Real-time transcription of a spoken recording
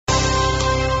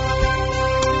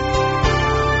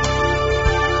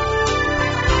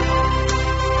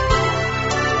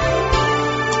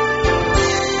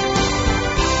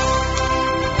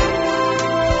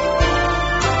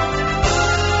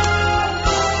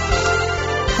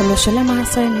Olosho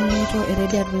Maasai nimito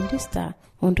eredi Adventista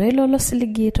oltoilo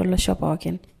losiligi tolosho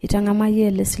pookin.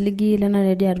 Itang'amayie lesiligi lena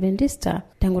redi Adventista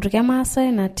tenkutuk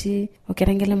Maasai natii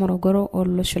okerengele Morogoro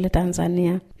olosho le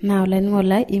Tanzania. Na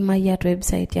olainining'olai imaya tu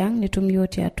website yang nitumio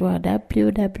tiatua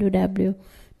www.awr.org.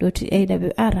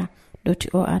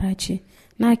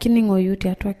 Na kining'oyu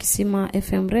tiatua Kisima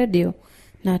FM Radio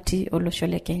natii olosho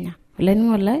le Kenya.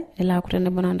 Olainining'olai ela kutene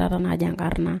bonandara na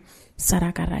jangarna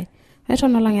sarakarai. Eto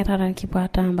nolang'etara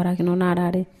kipata mbarakino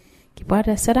narare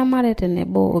kipata Eseremare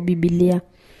tenebo o Biblia.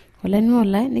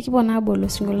 Olainining'olai nikipona abolo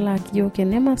singola kijo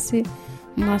kenemasi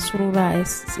masurura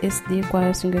SD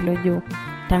kwa singolo jo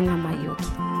tanga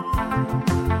mayoki.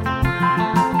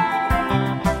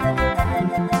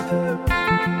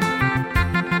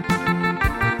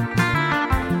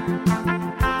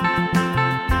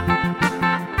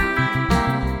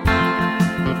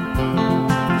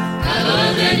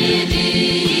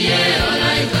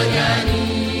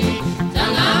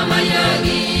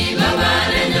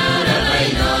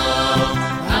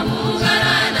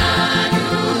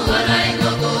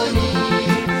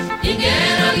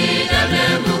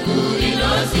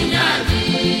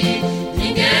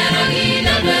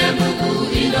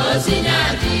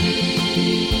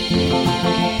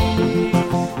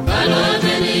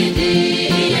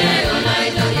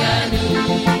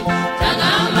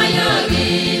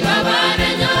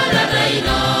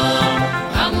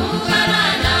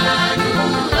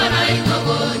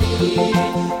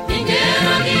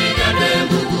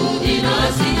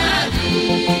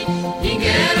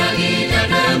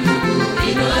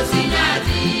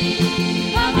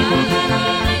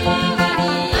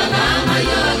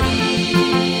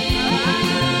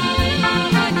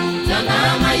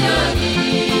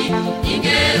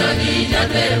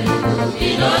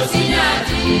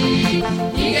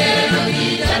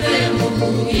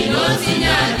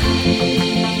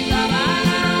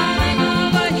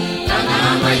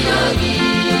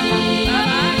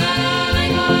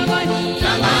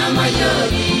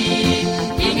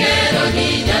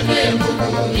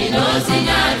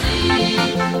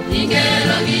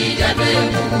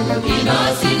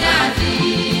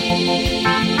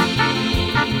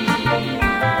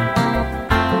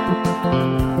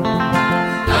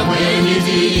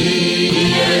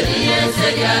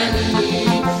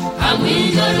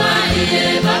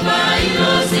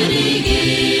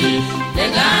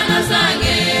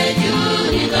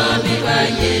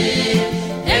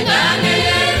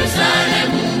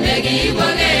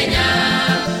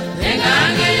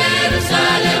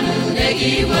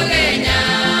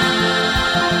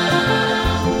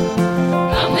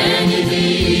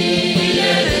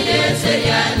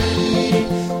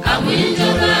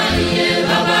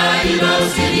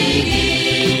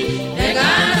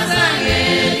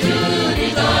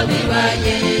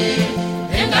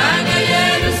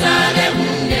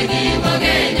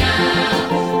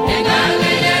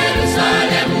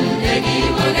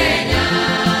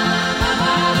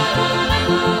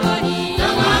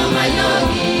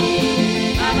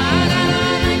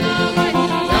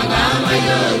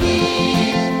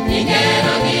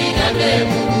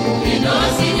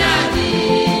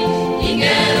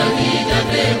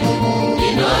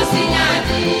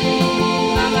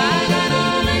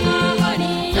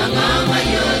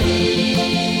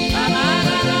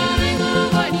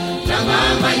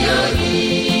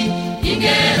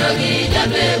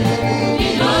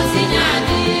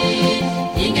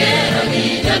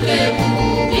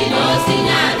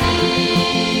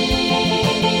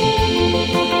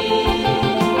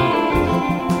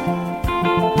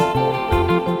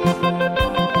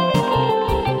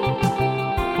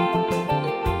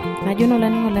 Najuno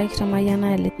laningola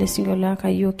kitamayana le singola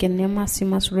kayo kenema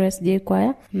simasures je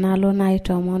kwaya nalo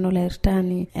naito mono la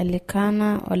irtani elikana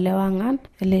olewangan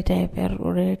elete per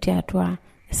ureti atwa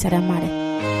Eseremare.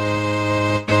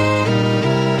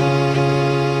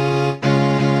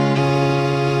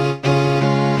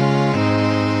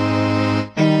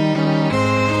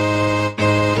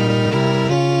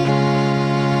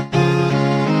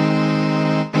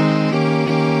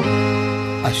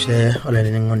 Ashe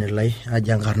olainining'oni lai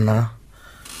ajangarna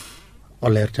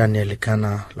olertani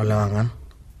elikana lolewangan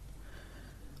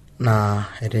na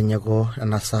etenyeko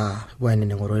enasa bwani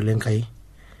ningoro Engai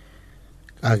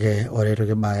age oreto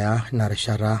kibaya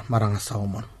narishara marangasa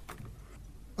umon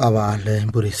aba le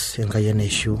mburis Engai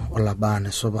eneshu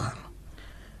olabane soba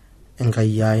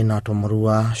Engai ya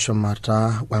inatomurua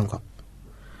shomata wangop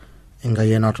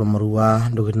Engai inatomurua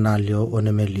nduginalio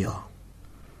onemelio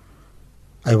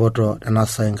aiwoto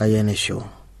enasa Engai eneshu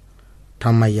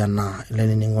tamayana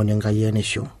leniningoni Engai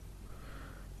eneshu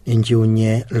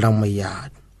injiunye lamaya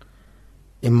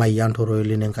imayan toro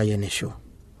ile Engai eneshu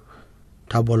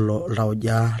tabolo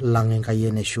lauja lang Engai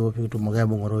enesho pikitumoki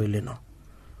aibung'ore ororei lino.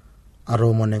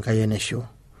 Atoomon Engai enesho,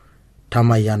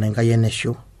 tamayiana Engai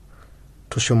enesho,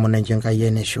 tushomon Engai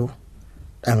enesho,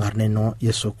 enkarna ino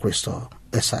Yesu Kristo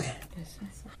esae.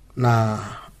 Na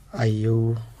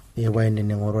ayieu nikipuo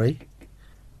ainining'oroi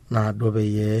na duo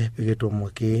peyie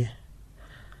pikitumoki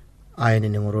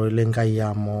ainining'oroi l'Engai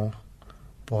amu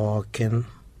pookin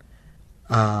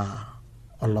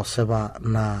olosipa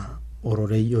na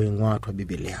ororei oing'ua atua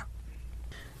Biblia.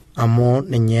 Amu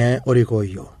ninye orikoo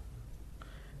yiok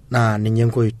na ninye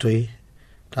enkoitoi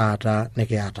taata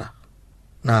nikiata.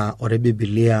 Na ore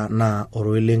Biblia na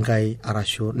ororei l'Engai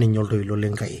arashu ninye oltoilo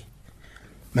l'Engai.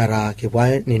 Metaa kipuo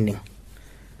ainining'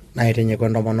 naitinyiku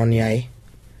entomononi ai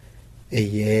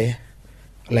eyie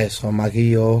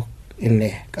laisomaki yiok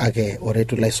ine kake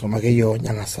oretu laisomaki yiok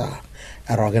nyang'asa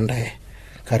eroki ntae.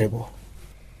 Karibu.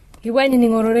 Kipuo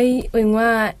ainining' ororei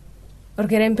oing'ua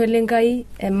orkerembe l'Engai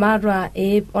ematua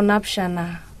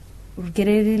 17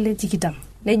 orkereri le 20.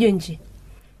 Nejo nji,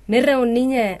 nereu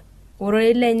ninye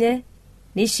ororei lenye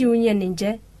nishiunye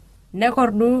ninche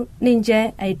nekordu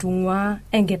ninche aitung'ua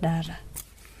enkidaata.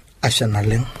 Ashe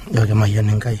naleng' yoki mayian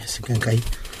Engai sike Engai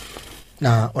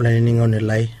na olaining'oni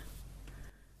lai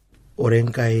ore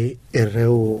Engai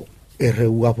ereu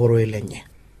apa ororei lenye.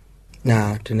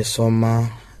 Na tinisoma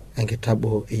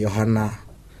enkitabu e Yohana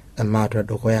ematua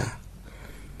edukuya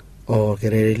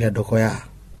orkereri le dukuya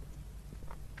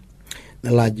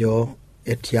nelo ajo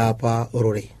etii apa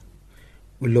ororei.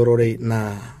 Ilo ororei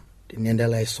na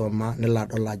teniendelea aisoma nelo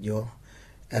adol ajo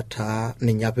etaa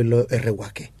ninye apa ilo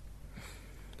erewaki.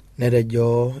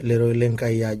 Netejo leroi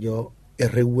l'Engai ajo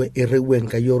ereu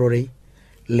Engai ororei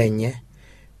lenye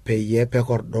peyie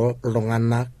pekordo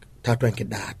iltung'anak tatua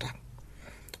enkidaata.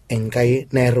 Engai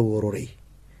nereu ororei.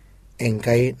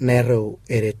 Engai nereu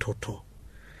eretoto.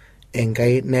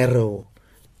 Engai nereu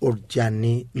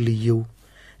orjani liyieu.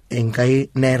 Engai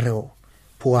nereu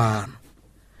puan.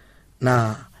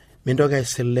 Na mintoki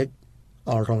aisilig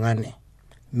oltung'ani.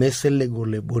 Mesilig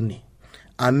oleboni.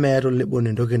 Ameeta oleboni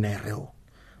entoki nereu.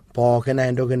 Pookin ake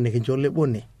entoki nikincho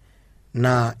oleboni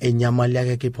na enyamali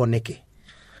ake kiponiki.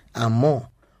 Amu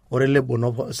ore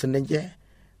lebono sininche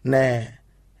ne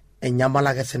enyamal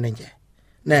ake sininche.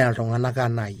 Ne iltung'anak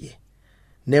anaayie.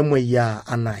 Nemoyia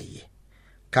anaayie.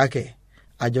 Kake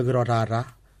ajo kiro taata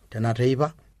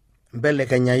tenateipa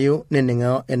mbelekenyayu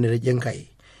nining'o enerejo Engai.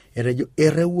 Etejo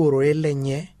ereu ororei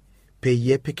lenye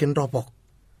peyie pikintopok.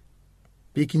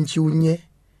 Pikinchiunye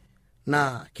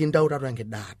na kintau tatua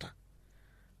enkidaata.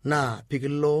 Na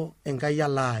pikilo Engai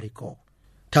ala arikoo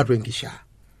tatua enkishaa.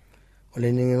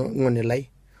 Olaining'oni lai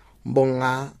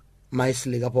mbung'a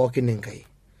maisiliga pookin Engai.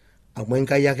 Amu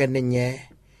Engai ake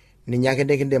ninye ake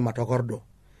nikindim atokordo.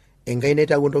 Engai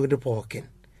naitau ntokitin pookin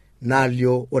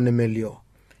nalio onemelio.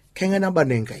 Keng'ae naba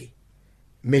Engai?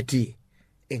 Metii.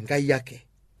 Engai ake.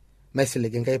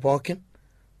 Maisilig Engai pookin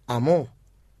amu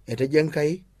etejo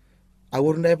Engai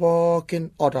awor ntae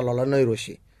pookin otalola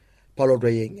noiroshi palotu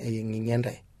ayeng'iyeng'ie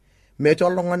ntae. Metii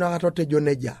oltung'ani akata otejo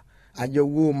neja ajo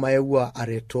wuu maewua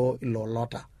areto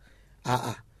ilolota.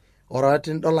 Ora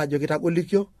tindol ajo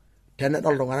kitagolikio,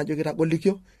 tenedol iltung'anak ajo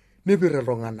kitagolikio, nipir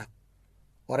iltung'anak.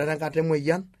 Ore tenkata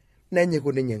emoyian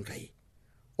nenyiku ninye Engai.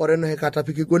 Ore enoshi kata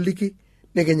pikigoliki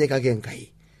nikinyikaki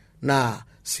Engai. Na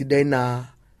sidai na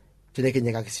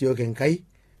tinikinyikaki siyiok Engai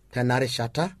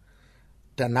tenarishata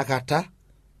tenakata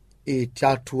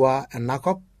itiatua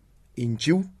enakop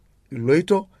inchiu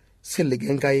iloito silig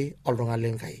Engai oltung'ani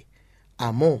l'Engai.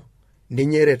 Amu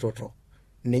ninye eretoto.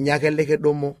 Ninye ake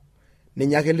likidumu.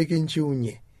 Ninye ake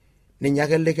likinchiunye. Ninye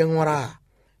ake liking'uraa.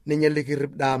 Ninye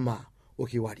likirip dama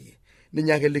okiwarie.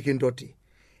 Ninye ake likintoti.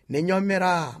 Ninye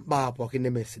omiraa mbaa pookin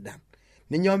nemesidan.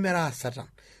 Ninye omiraa Satan.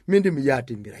 Mindim iyie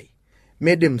atimirai.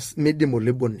 Midim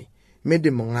oleboni.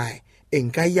 Midim ng'ae.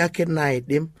 Engai ake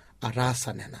naidim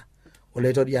ataasa nena.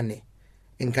 Olaitoriani.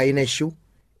 Engai naishiu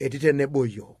etii tenebo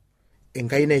yiok.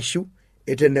 Engai naishiu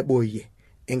etii tenebo iyie.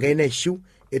 Engai naishiu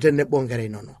etii tenebo nkera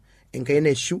inono. Engai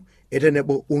naishiu etii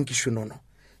tenebo onkishu inono.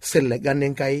 Siligan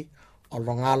Engai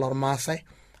oltung'ani lormaasai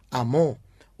amu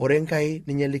ore Engai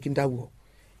ninye likintawuo.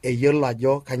 Eyiolo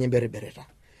ajo kanyoo imberiberita.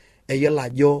 Eyiolo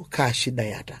ajo kaa shida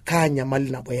yata. Kaa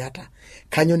nyamali nabo yata.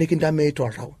 Kanyoo nikintameito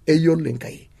oltau. Eyiolo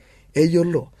Engai.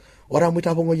 Eyiolo. Ore amu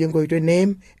itapong'oyie enkoitoi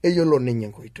neim, eyiolo ninye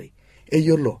enkoitoi.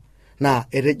 Eyiolo. Na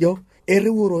etejo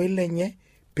ereu ororei lenye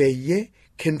peyie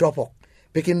kintopok.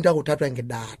 Pikintau tatua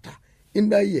enkidaata.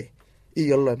 Indayie.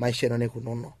 Iyiolo maisha ino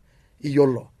nikunono.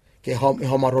 Iyiolo.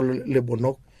 Kihomato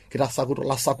lebonok. Kitasakuto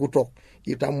lasakutok.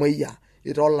 Itamoyia.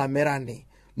 Ita olamirani.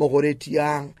 Mokore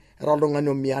tiang. Era oltung'ani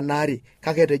omianari.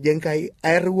 Kake etejo Engai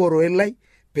ereu ororei lai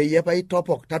peyie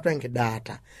paitopok tatua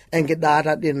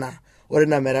enkidaata dina ore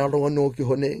namera oltung'ani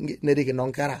okiho nerikino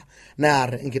nkera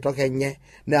near enkitok enye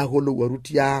neaku olowuaru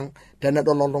tiang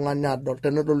tenedol oltung'ani adol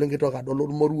tenedol enkitok adol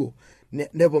ormoruo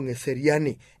nepong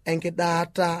eseriani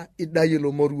enkidaata idai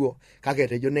ilo moruo kake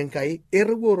etejo Enkai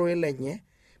erewuoro lenye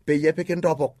peyie epik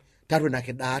intopok tatua ina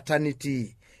kidaata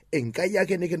nitii Enkai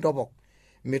ake nikintopok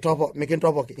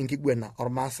mikintopok enkiguena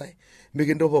ormaasai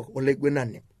mikintopok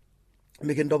olaiguenani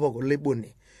mikintopok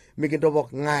olaiboni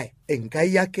mikintopok ng'ae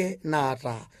Enkai ake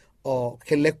naata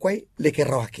kelekwai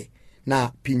likirewaki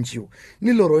na pinchiu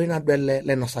niloroi nadwele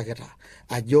lenosakita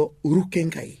ajo uruke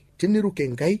Enkai tiniruke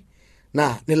Enkai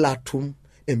na nilatum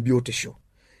embiotisho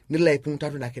nilaipung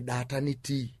tatua ina kidaata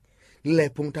nitii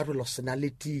nilaipung tatua ilo sina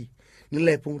litii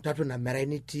nilaipung tatua ina merai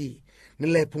nitii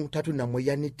nilaipung tatua ina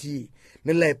moyian nitii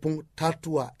nilaipung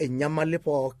tatua enyamali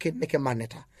pookin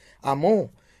nikimanita amu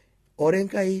ore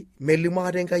Enkai melimu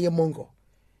akata Enkai emongo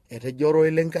etejoro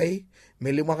ile Enkai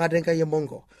melimu akata Enkai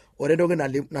emongo ore ntoki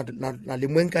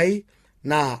nalimu Enkai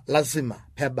na lazima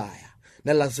pebaya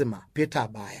na lazima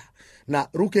pitabaya na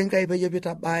ruke Enkai peyie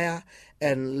pitabaya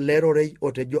enlerorei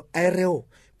otejo aireu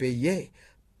peyie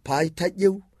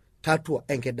paitajeu tatua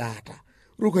enkidaata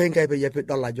ruko Enkai peyie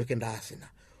pidol ajo kindaasina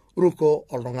ruko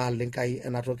oltung'ani lenkai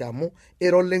enatoki amu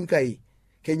ero lenkai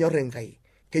kenyor Enkai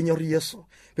kenyor Yesu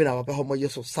pina apa homo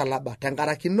Yesu salaba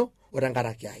tenkarakino ore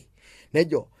tenkaraki ai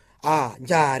nejo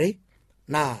njaari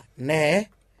na ne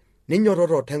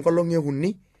ninyotoro tenkolong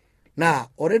euni na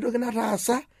ore ntoki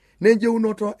nataasa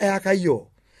nenjeunoto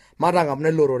eakayo matangam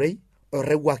nelororei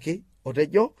orewaki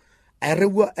otejo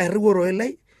erewuoro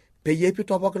elai peyie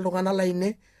pitopok iltung'anak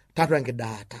laine tatua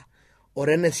enkidaata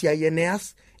ore enesiai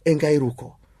eneas Enkai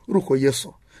ruko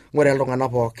Yesu ng'ore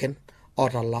iltung'anak pookin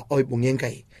otala oibung'e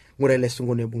Enkai ng'ore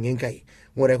lesingone ibung'e Enkai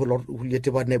ng'ore kulo kulie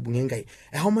tipat nebung'e Enkai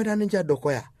ehomoita ninche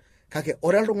dukuya kake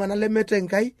ore iltung'anak lemete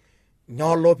Enkai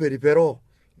nyolo peripero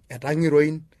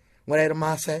etang'iroin ng'ore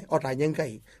irmaasai otanya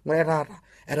Enkai ng'ore taata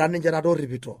etaa ninche taata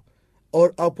orripito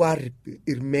apuo arrip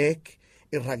irmeek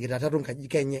irragita tatua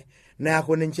nkajijik enye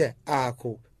neaku ninche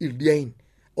aaku ildiain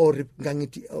orrip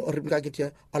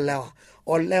nkang'itie olewa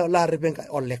larrip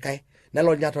olikae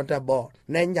nelo nyaton teboo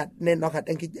nenoka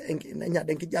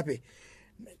enkijape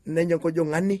nenya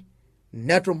nkojong'ani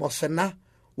netum osina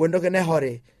wentoki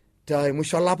nehori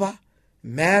temusho olapa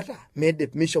meeta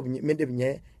midip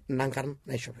nye nankan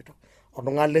naishopito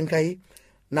oltung'ani lenkai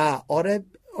na ore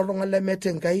oltung'ani lemete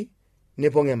Enkai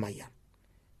nipong emayian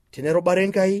tenerubare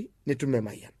Enkai nitum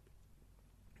emayian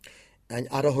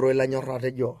arahoro ilanyorra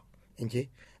tejo enji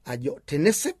ajo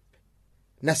tenisip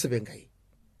nasip Enkai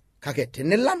kake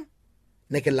tenilam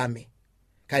nekilami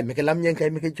kai mikilam nye Enkai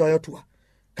mikichoyo tua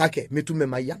kake mitum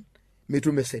emayian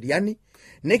mitum eseriani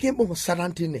nikimbung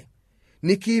sarantine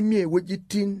nikimie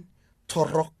wuejitin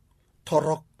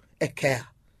torok ekea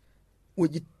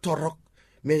wueji torok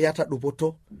miata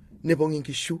dupoto nipong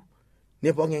inkishu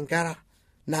nipong enkera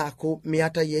naaku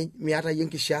miata ye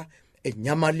nkisha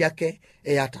enyamali ake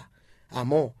eyata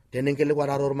amu tenenkilikuan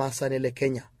ormaasani le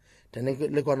Kenya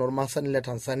tenenkilikuan ormaasani le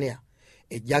Tanzania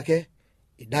ejake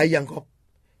idai enkop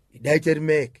idai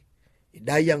termeek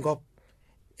idai enkop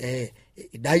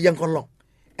idai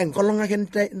enkolong ake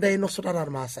ndai nosutara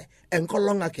ormaasai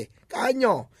enkolong ake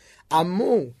kanyo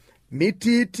amu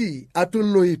mititi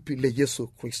atuloipi le Yesu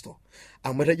Kristo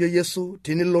amu etejo Yesu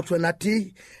tinilotu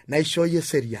enatii naisho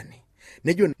yeseriani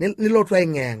nejo nilotu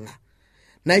aing'eng'a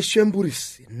naisho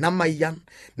empurisi namayian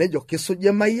nejo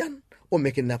kisuje mayian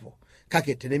omekinepo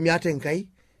kake tenemiata Enkai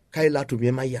kailo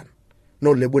atumie mayian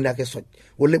no leboni ake soj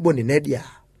oleboni nedia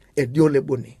edio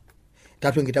leboni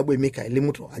tatua nkitabu Mika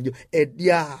elimuto ajo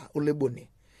edia oleboni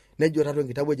nejo tatua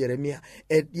nkitabu Jeremia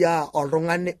edia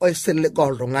oltung'ani oisiliga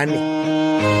oltung'ani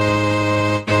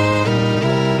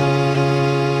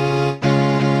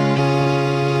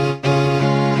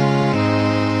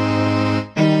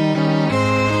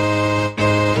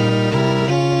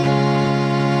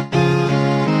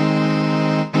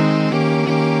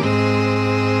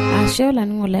Sheola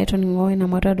ningo laito ningo ina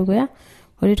mata dugoya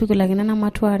ori tukilakina na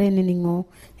matuare ningo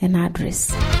en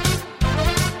address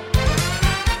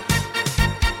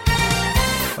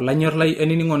Olanyor lai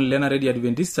eniningon lena Radio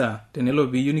Adventista tenelo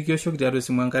biyu nikioshoki tiatua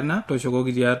simu enkarna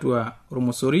toshokoki tiatua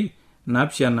ormosori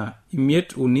napshana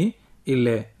imiet uni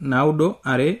ile naudo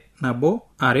are nabo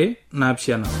are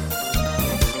napshana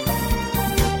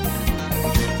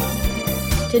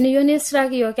Teniyoni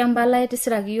siraki yo kambala iti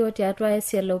siraki yo tiatua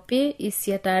SLOP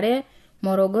Isietare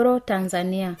Morogoro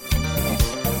Tanzania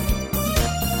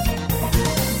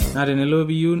na tenelo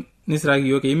biyu nisiraki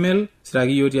yo email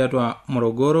siraki yo tiatua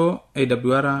morogoro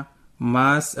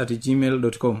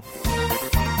awr@gmail.com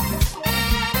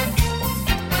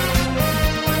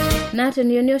na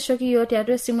teniyieu nioshoki yiok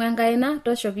tiatua esimu enkaina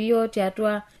tooshoki yiok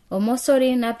tiatua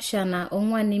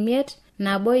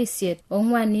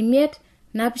 075-158-459.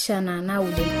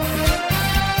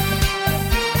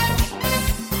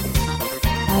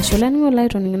 Asholani ngolai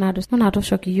toninginado na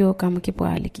toshoki yiok amu kipuo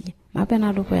aliki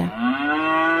mapena dukuya.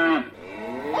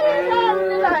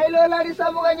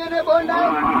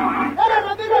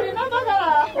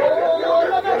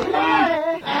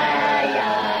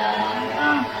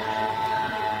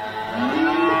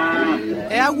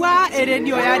 Ewa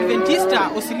eredio ya Adventista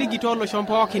osiligi tolosho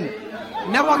pookin.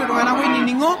 Nepoki tung'anak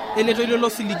oinining'o eletoilo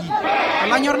losiligi.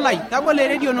 Olanyor lai, tabolo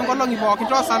eredio nonkolong'i pookin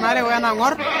toosanare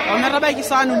wenang'or ometabaiki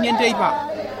saa 4 enteipa.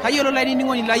 Tayiolo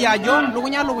lainining'oni lai ajo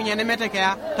lukunya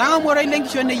nemetekeya. Tang'amuoroi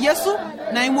lenkishon e Yesu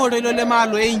naing'uoroi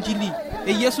lolemaalo e Injili.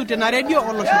 E Yesu tena redio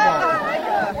olosho pookin.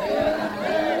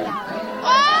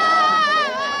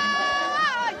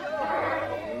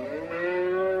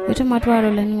 Ito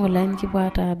matwaro lani ngolain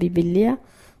kipuata Biblia,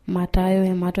 Matayo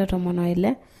ematwe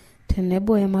 11,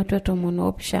 tenebo ematwe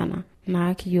 17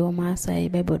 na kiyo Maasai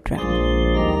Bible Drive.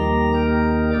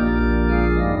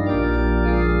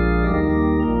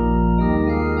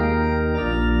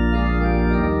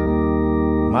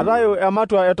 Matayo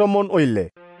ematwa 16.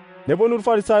 Neponu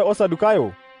Farisai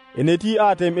osadukayo eneti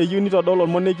atem eyieu nitodol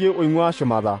ormonekie oing'ua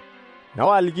shumata.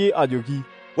 Nawaliki ajoki,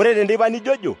 ore tendeipa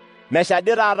nijojo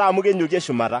meshadi taata amu kenyokie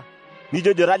shumata.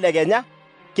 Nijojo tadekenya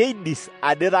keidis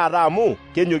ade taata amu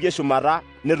kenyokie shumata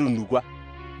netunukwa.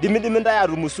 Dimidimi ntae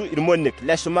atumusu irmonek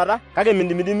le shumata kake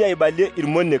mindimidimi aibalie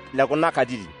irmonek le kuna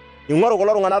katitin. Ing'oru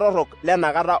kulo tung'anak torrok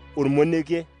lenakata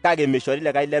ormonekie kake meshori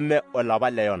likae leme olapa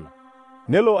le Yona.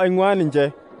 Nelo aing'ua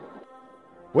ninche.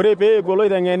 Ore pee epuo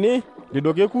loiteng'eni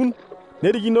lidokekun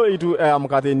nerikino itu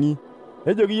eamkateni.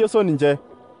 Nejoki Yesu ninche,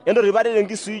 entorripate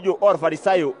tenkisuijo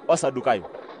orfarisayo osadukayo.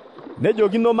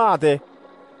 Nejokino maate.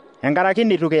 Enkaraki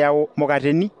nitu kiyau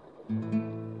mukateni.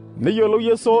 Neyiolou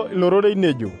Yesu ilororei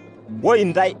nejo, woi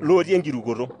ntae looti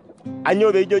enkirukoto.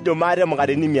 Anyoo peijojo maate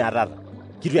mukateni miatata.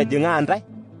 Kitu ejing'aa ntae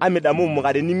amidamu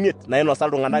mukateni 5 nainosa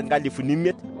iltung'anak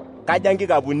 5,000 kaja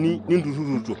nkikapuni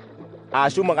ninturruruto.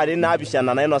 Ashu mukateni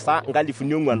 7 nainosa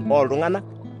 4,000 oltung'anak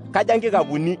kaja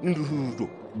nkikapuni ninturruruto.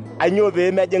 Anyoo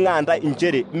pee mejing'aa ntae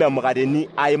inchere mme mukateni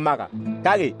aimaka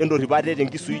kake entorripate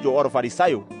tenkisuijo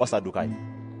orfarisayo osadukayo.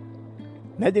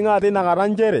 Nejing'aa tinakata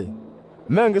nchere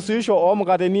mme enkisuisho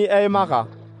oomukateni eimaka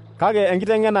kake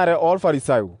enkiteng'enare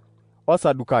orfarisayo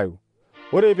osadukayo.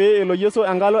 Ore pee elo Yesu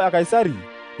enkalo e Kaisari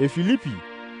e Filipi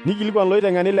nikilikuan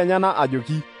loiteng'eni lenyana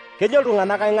ajoki, kejo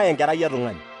iltung'anak aing'ae enkerai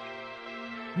etung'ani.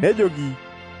 Nejoki,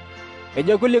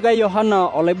 ejo kulikae Yohana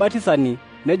olaibatisani,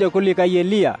 nejo kulikae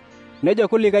Eliya, nejo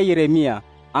kulikae Yeremia,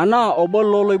 anaa obo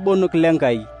looloibonok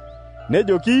lenkai.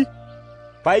 Nejoki,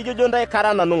 paijojo ntae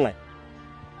kara nanu ng'ae.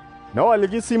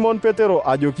 Nawaliki Simon Petero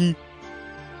ajoki,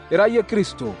 ira yie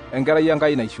Kristo enkerai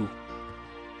Enkai naishu.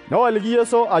 Nawaliki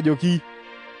Yesu ajoki,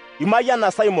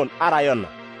 imayiana Simon ara Yona,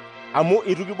 amu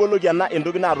itu kiboloki ena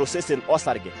entoki naata osesen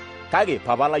osarge kake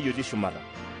papa lai otii shumata.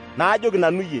 Naajoki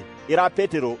nanu yie ira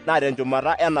Petero naa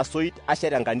tenchumata ena soit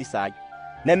ashet enkanisa ai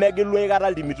nemegilu aikata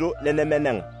iltimito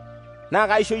lenemeneng'a. Naa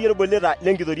kaisho yie irboleta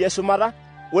lenkitoria shumata.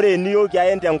 Ore eniyooki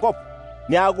aen tenkop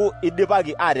niaku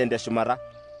idipaki aaten teshumata.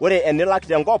 Ore enilak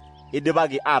tenkop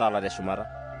idipaki aatalak teshumata.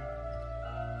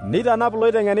 Nitanap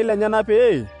loiteng'eni lenyana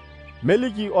pee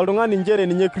meliki oltung'ani nchere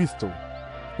ninye Kristo.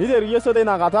 Niteru Yesu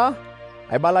tinakata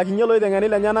aibalakinye loiteng'eni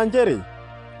lenyana nchere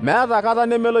meeta kata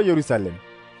nemelo Yerusalem.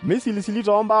 Misilisili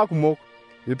toombaa kumok,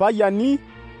 ilpayiani,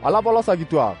 olapolosak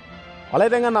kituak,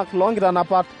 olaiteng'enak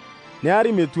loonkitanapat,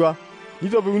 neari metua,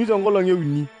 nitopikuni toonkolong'i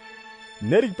 3.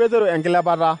 Nerik Petero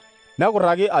enkilepata,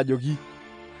 nekurraki ajoki,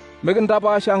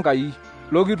 Mikintapaasha Enkai,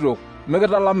 lokitok,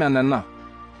 mikitalam enena.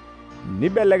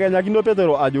 Nibelekenyakino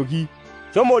Petero ajoki,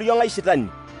 shomo oriong' ai Shetani,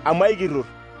 amu aikirror,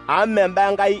 amu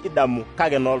memba Enkai idamu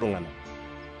kake nooltung'anak.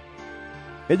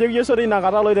 Nejoki Yesu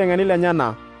tinakata loiteng'eni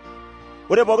lenyana,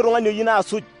 ore pooki tung'ani oyieu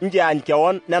naasuj njeany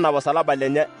kewon nenap osalaba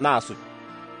lenye naasuj.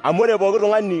 Amu ore pooki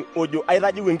tung'ani ojo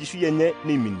aitajiu enkishui enye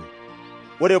neiminie.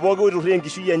 Ore pooki oiturrie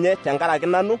enkishui enye tenkaraki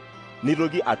nanu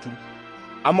nitoki atum.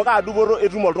 Amu kaa dupoto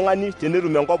etum oltung'ani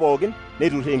tenetum enkop pookin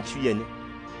neiturrie enkishui enye.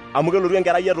 Amu kelotu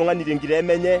enkerai etung'ani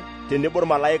tenkiteeme enye tenebo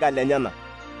irmalaika lenyana.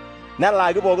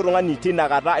 Nelaaki pooki tung'ani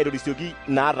tinakata aitorisioki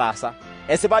naataasa.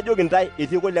 Esipa ajoki ntae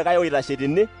etii kulikae oitashe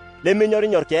tene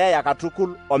lemenyorinyor keeya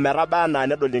katukul ometaba anaa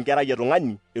nedol enkerai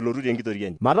etung'ani elotu tenkitoria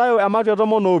enye. Matayo ematwe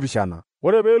 17.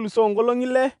 Ore pee elusoo nkolong'i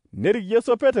 6 nerik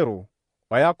Yesu Petero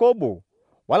o Yakobo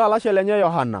walalashe lenye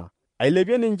Yohana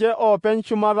ailepie ninche oopeny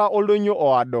shumata oldonyo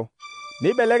oado.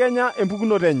 Neibelekenya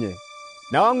empukunoto enye,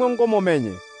 newang'u enkomom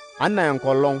enye anaa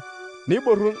enkolong,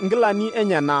 neiborru nkilani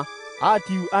enyena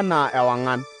atiu anaa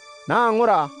ewang'an. Naa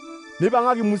ng'ura,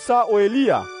 nipang'aki Musa o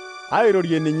Eliya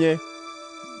airorie ninye.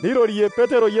 Nirorie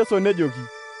Petero Yesu nejoki,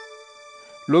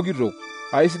 Lokitok,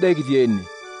 aisidai kitii ene,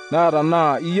 naa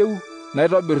tanaa iyieu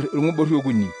naitobir irng'uborri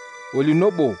okuni, olino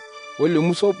obo, ole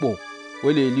Musa obo,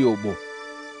 ole Eliya obo.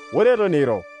 Ore eton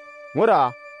eiro,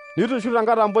 ng'ura, nitushul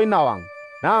enkatamboi nawang',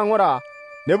 naa ng'ura,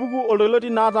 nepuku oltoilo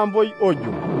tina atamboi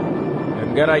ojo,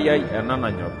 Enkerai ai ena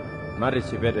nanyor,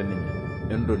 natishipete ninye,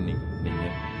 entoning' ninye.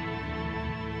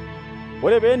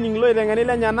 Ore peening' loiteng'eni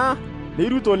lenyana,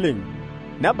 neirut oleng',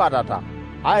 nebatata,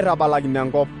 airabalakino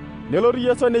enkop. Nelotu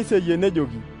Yesu neiseyie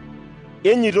nejoki,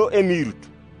 Enyito emiirut.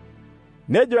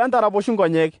 Nejo entaraposhi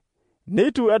nkonyek,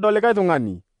 neitu edol likae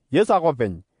tung'ani, Yesu ake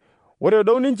openy. Ore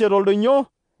edou ninche toldoinyo,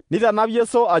 nitanap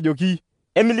Yesu ajoki,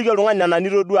 Emiliki oltung'ani nena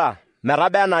nitodua,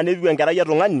 metaba enaa nepiu enkerai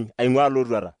etung'ani aing'ua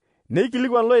lotuata.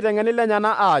 Neikilikuan loiteng'eni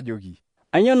lenyana aajoki,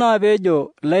 Anyoo naa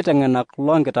peejo laiteng'enak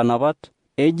loonkitanapat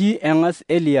eji eng'as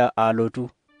Eliya alotu?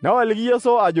 Newaliki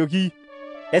Yesu ajoki,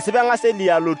 Esipa eng'as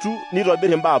Eliya alotu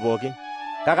nitobir imbaa pookin.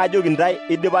 Kake ajoki ntae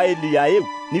idipa Eliya ayeu,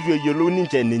 nitu eyiolou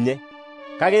ninche ninye.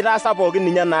 Kake itaasa pookin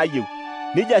ninye naayieu.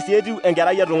 Nija sii etiu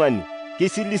enkerai etung'ani,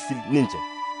 keisilisil ninche.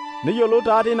 Neyiolou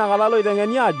taa tinakata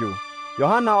loiteng'eni aajo,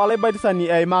 Yohana olaibatisani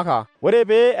eimaka. Ore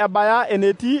pee ebaya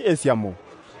enetii esiamo,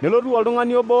 nelotu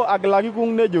oltung'ani obo agilaki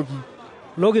kung' nejoki,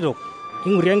 Lokitok,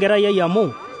 ing'urie enkerai ai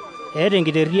amu eeta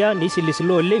enkiterria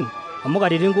neisilisilo oleng' amu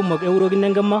katitin kumok eurokino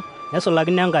enkima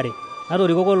nesulakino enkare,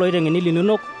 natorikoko loiteng'eni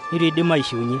linonok nitu idim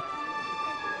aishiunye.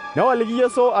 Newaliki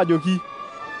Yesu ajoki,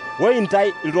 Woi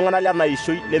ntae iltung'anak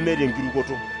lenaishoi lemeeta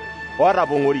enkirukoto,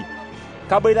 ootapong'ori,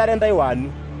 kaboitare ntae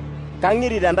waanu,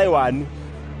 kang'irita ntae waanu,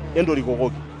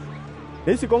 entorikokoki.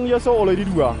 Neisikong' Yesu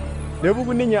oloirirua,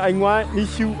 nepuku ninye aing'ua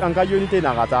nishiu enkayioni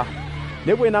tinakata.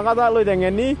 Nepuo inakata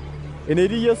loiteng'eni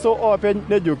enetii Yesu oopeny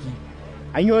nejoki,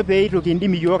 Anyoo pee itu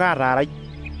kindim iyiok ataarai?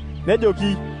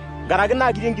 Nejoki, Nkaraki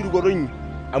naa kiti enkirukoto inyi,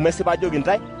 amu esipa ajoki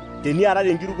ntae, teniarare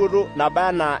enkirukoto naba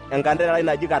enaa enkandererai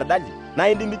naji kardali, naa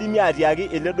indimidimi atiaki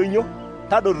ele doinyo,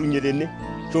 tadotunye tene,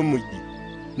 shomo idie.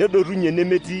 Nedotunye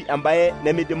nemetii embaye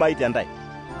nemeidimayu tentae.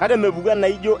 Kake mepuku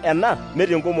enaijo ena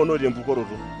metii enkomono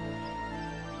tempukoroto.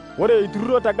 Ore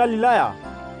itururo te Galilaya,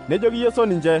 nejoki Yesu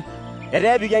ninche,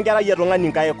 Etaa epiki enkerai etung'ani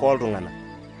nkaik ooltung'anak.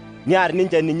 Niar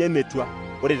ninche ninye metua,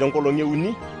 ore tenkolong'i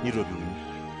euni nitopiruni.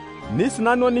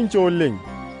 Nisinanu ninche oleng'.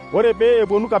 Ore pee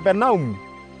epuonu Kapernaum,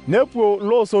 nepuo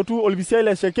loosotu olpisiai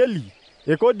le shekeli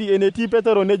ekodi enetii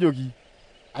Petero nejoki,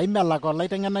 Aimelak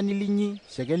olaiteng'enani linyi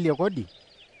shekeli ekodi?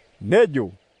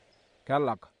 Nejo,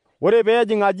 Kelak. Ore pee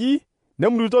ejing aji,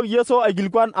 nemuritoki Yesu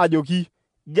aikilikuan ajoki,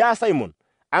 Jaa Simon,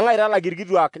 ang'ae italak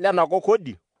irkituak lenakop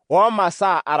kodi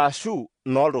oomasaa arashu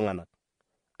nooltung'anak?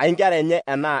 Ainkera enye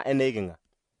enaa eneiking'a?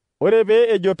 Ore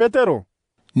pee ejo Petero,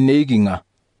 Neiking'a.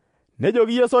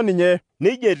 Nejoki Yesu ninye,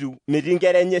 Neija etiu metii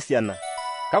nkera enye esiana.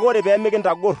 Kake ore pee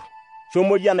mikintagor,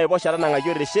 shomoyie enaiposha tanang'aki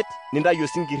oreshet nintayu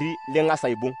osinkirri ling'as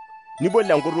aibung',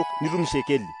 nibol enkutuk nitum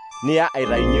shekeli, niya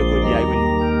aitainye kodi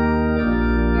aiweni.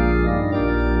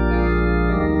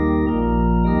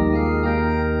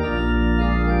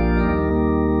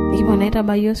 Ikipuo naa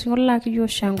aitabayo osinkolio laa kijo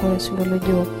shangwe osinkolio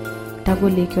ojo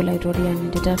tagoliki olaitoriani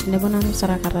nditat nebo nanu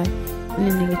sarakarai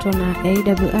nining'ito naa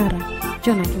AWR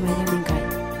Jona Kimayian Engai.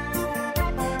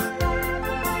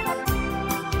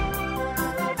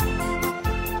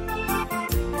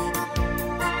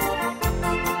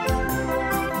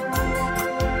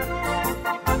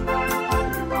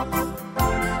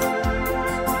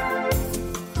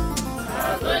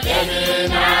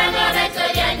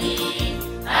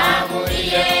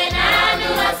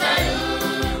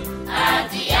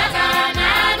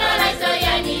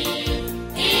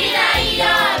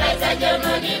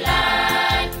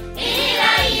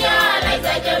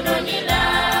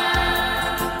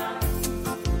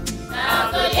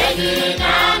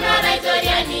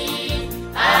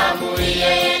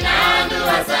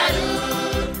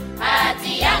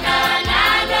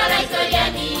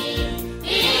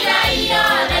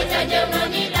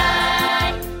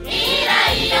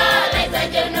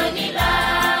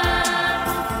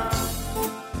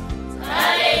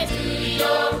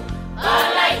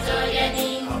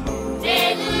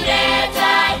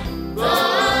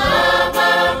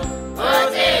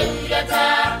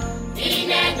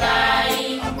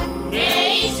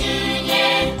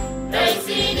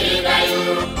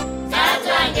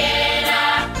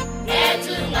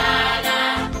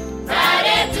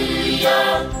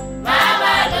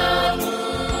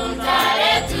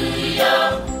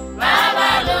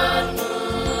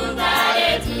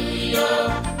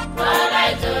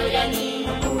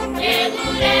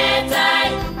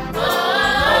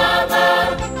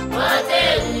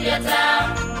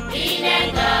 Ina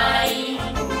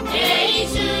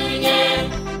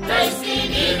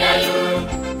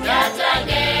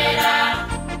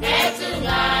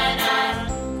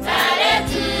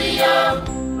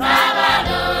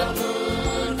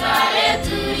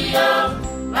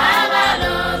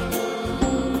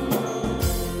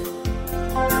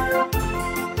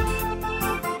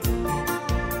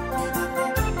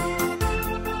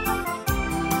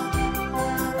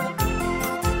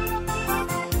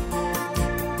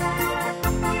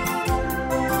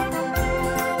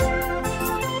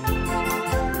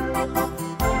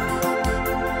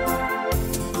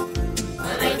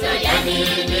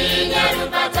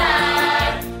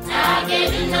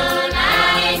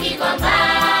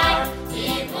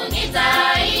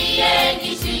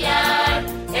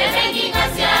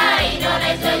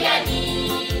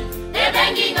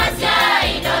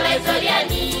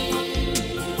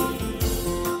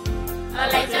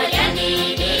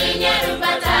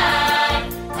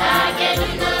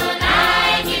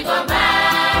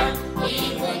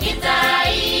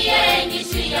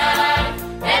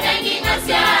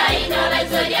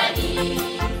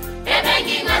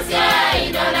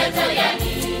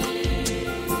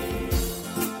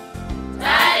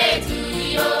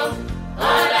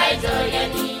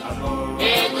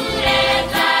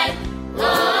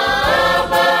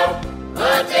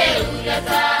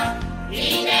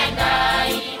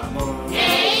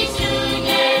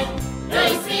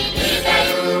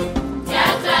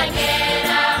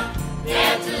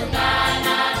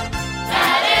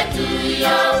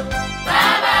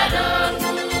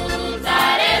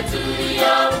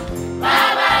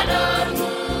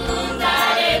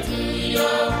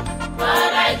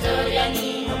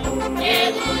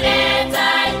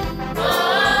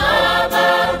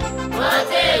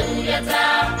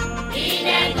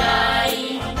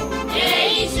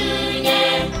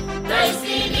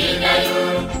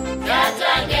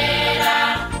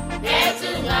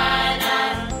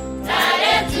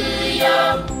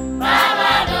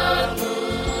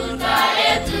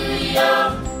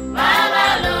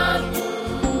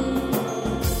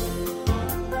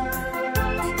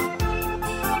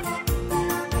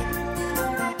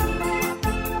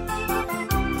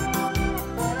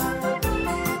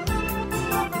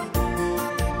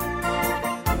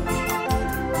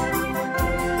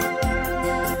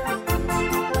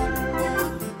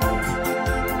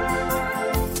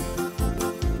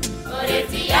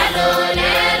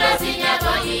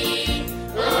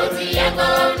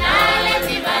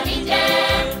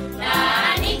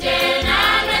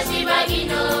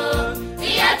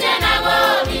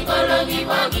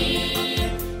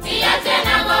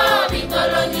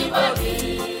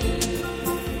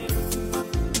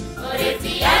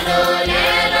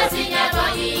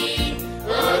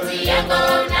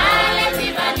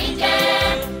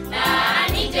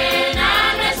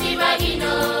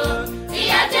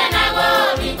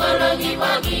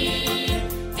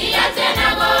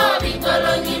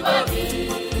Kolongi